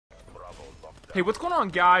Hey, what's going on,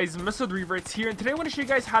 guys? MrTheRevertz here, and today I want to show you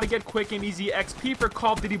guys how to get quick and easy XP for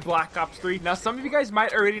Call of Duty Black Ops 3. Now, some of you guys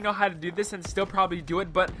might already know how to do this and still probably do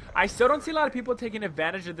it, but I still don't see a lot of people taking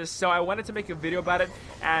advantage of this, so I wanted to make a video about it,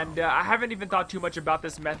 and I haven't even thought too much about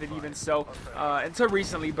this method even so until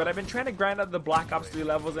recently, but I've been trying to grind out the Black Ops 3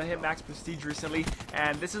 levels and hit max prestige recently,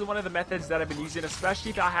 and this is one of the methods that I've been using,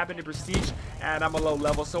 especially if I happen to prestige and I'm a low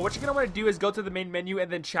level. So what you're going to want to do is go to the main menu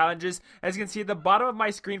and then challenges. As you can see at the bottom of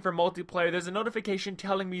my screen for multiplayer, there's a notification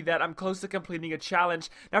telling me that I'm close to completing a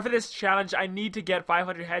challenge. Now for this challenge, I need to get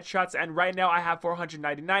 500 headshots, and right now I have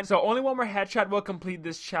 499. So only one more headshot will complete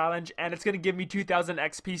this challenge, and it's going to give me 2000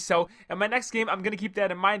 XP. So in my next game, I'm going to keep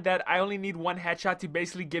that in mind, that I only need one headshot to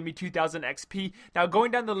basically give me 2000 XP. Now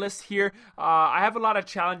going down the list here, I have a lot of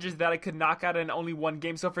challenges that I could knock out in only one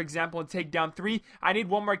game. So for example, in Takedown 3, I need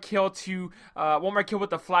one more kill with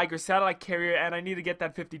the flag or satellite carrier, and I need to get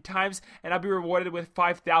that 50 times, and I'll be rewarded with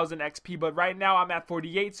 5000 XP. But right now I'm at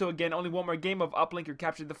 48, so again, only one more game of uplink or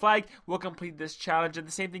capture the flag will complete this challenge. And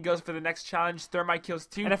the same thing goes for the next challenge, thermite kills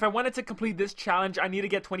 2. And if I wanted to complete this challenge, I need to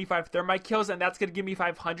get 25 thermite kills, and that's going to give me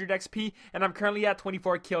 500 XP, and I'm currently at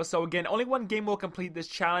 24 kills. So again, only one game will complete this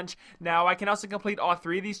challenge. Now I can also complete all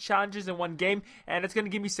 3 of these challenges in one game, and it's going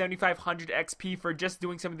to give me 7500 XP for just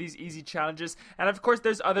doing some of these easy challenges. And of course,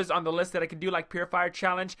 there's others on the list that I can do, like Purifier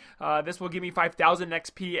challenge. This will give me 5000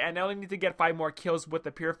 XP, and I only need to get 5 more kills with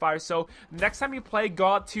the Purifier. So next time you play, go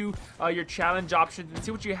out to your challenge options and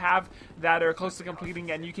see what you have that are close to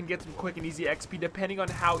completing, and you can get some quick and easy XP depending on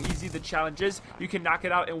how easy the challenge is. You can knock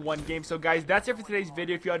it out in one game. So guys, that's it for today's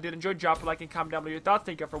video. If you all did enjoy, drop a like and comment down below your thoughts.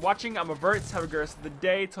 Thank you all for watching. I'm MrTheRevertz. Have a good rest of the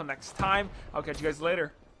day. Till next time, I'll catch you guys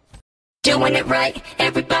later. Doing it right,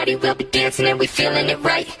 everybody will be dancing and we feeling it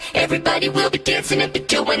right. Everybody will be dancing and be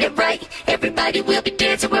doing it right. Everybody will be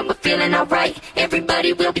dancing when we're feeling alright.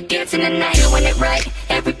 Everybody will be dancing tonight. Doing it right,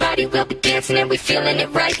 everybody will be dancing and we feeling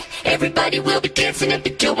it right. Everybody will be dancing and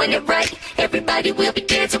be doing it right. Everybody will be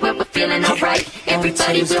dancing when we're feeling alright.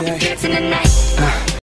 Everybody will be dancing tonight.